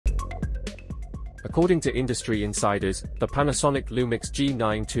According to industry insiders, the Panasonic Lumix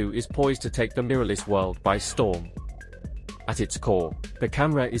G9 II is poised to take the mirrorless world by storm. At its core, the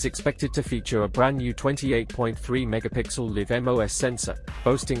camera is expected to feature a brand new 28.3-megapixel live MOS sensor,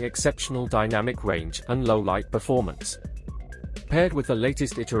 boasting exceptional dynamic range and low-light performance. Paired with the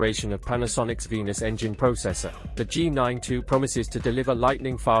latest iteration of Panasonic's Venus engine processor, the G9 II promises to deliver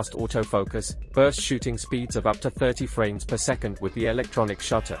lightning-fast autofocus, burst shooting speeds of up to 30 frames per second with the electronic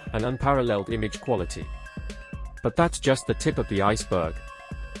shutter, and unparalleled image quality. But that's just the tip of the iceberg.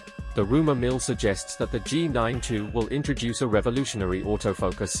 The rumor mill suggests that the G9 II will introduce a revolutionary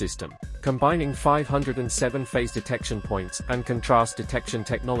autofocus system, combining 507 phase detection points and contrast detection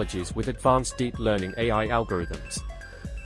technologies with advanced deep learning AI algorithms.